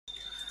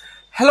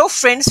Hello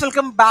friends,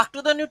 welcome back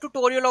to the new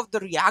tutorial of the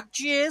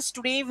ReactJS.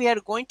 Today we are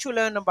going to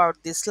learn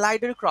about the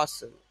slider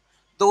carousel.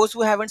 Those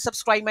who haven't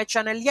subscribed my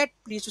channel yet,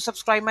 please do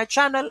subscribe my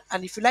channel,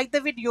 and if you like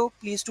the video,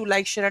 please do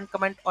like, share and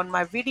comment on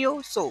my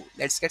video. So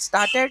let's get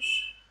started.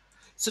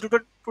 So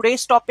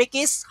today's topic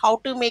is how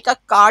to make a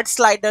card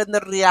slider in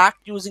the React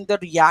using the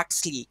React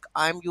Slick.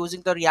 I'm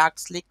using the React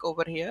Slick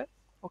over here.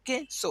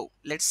 Okay, so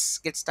let's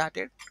get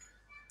started.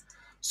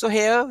 So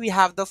here we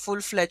have the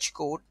full-fledged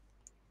code.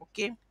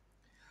 Okay,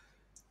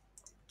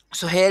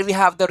 so here we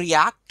have the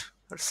React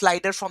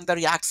slider from the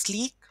React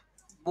Slick,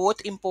 both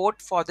import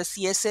for the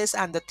CSS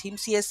and the theme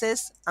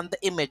CSS and the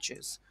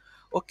images.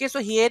 Okay,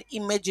 so here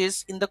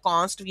images in the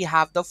const we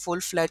have the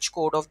full-fledged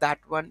code of that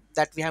one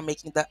that we are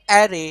making the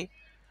array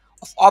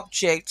of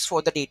objects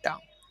for the data.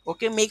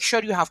 Okay, make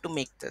sure you have to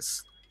make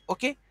this.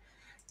 Okay,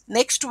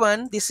 next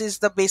one, this is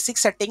the basic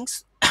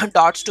settings.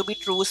 Dots to be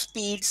true,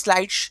 speed,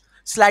 slides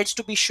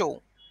to be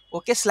show.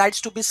 Okay, slides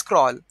to be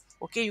scroll.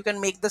 Okay, you can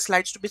make the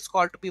slides to be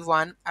scroll to be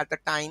one at the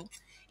time.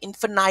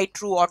 Infinite,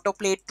 true,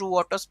 autoplay, true,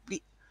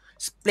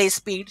 play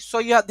speed. So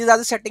you have, these are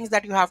the settings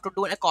that you have to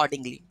do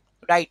accordingly,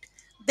 right?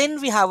 Then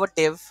we have a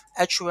div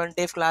h1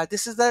 div class.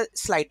 This is the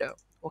slider.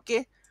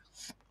 Okay,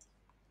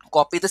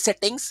 copy the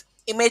settings.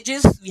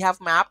 Images we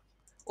have map.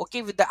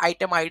 Okay, with the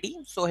item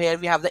id. So here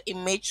we have the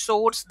image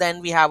source,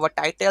 then we have a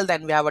title,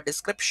 then we have a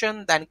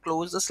description, then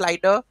close the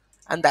slider,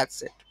 and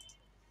that's it.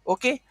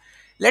 Okay,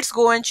 let's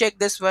go and check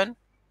this one.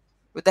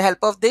 With the help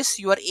of this,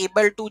 you are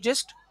able to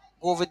just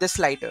go with the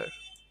slider,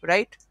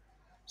 right?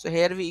 So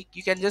here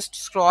you can just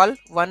scroll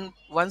one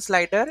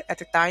slider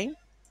at a time.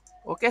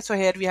 Okay, so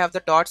here we have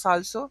the dots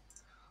also.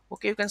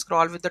 Okay, you can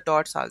scroll with the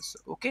dots also.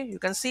 Okay, you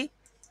can see.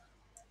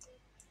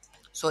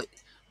 So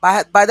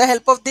by the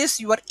help of this,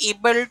 you are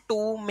able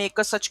to make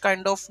a such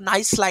kind of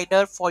nice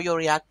slider for your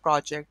React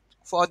project.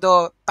 For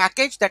the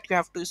package that you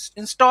have to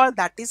install,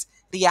 that is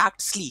React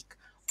Slick.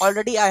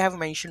 Already I have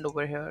mentioned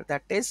over here,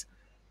 that is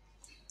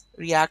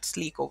React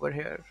Slick over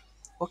here.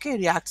 Okay,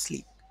 React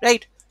Slick,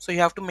 right? So you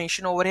have to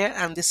mention over here,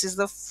 and this is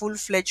the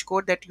full-fledged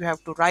code that you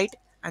have to write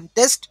and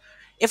test.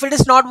 If it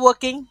is not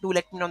working, do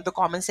let me know in the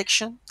comment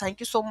section.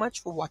 Thank you so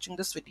much for watching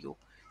this video.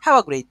 Have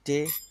a great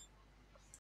day.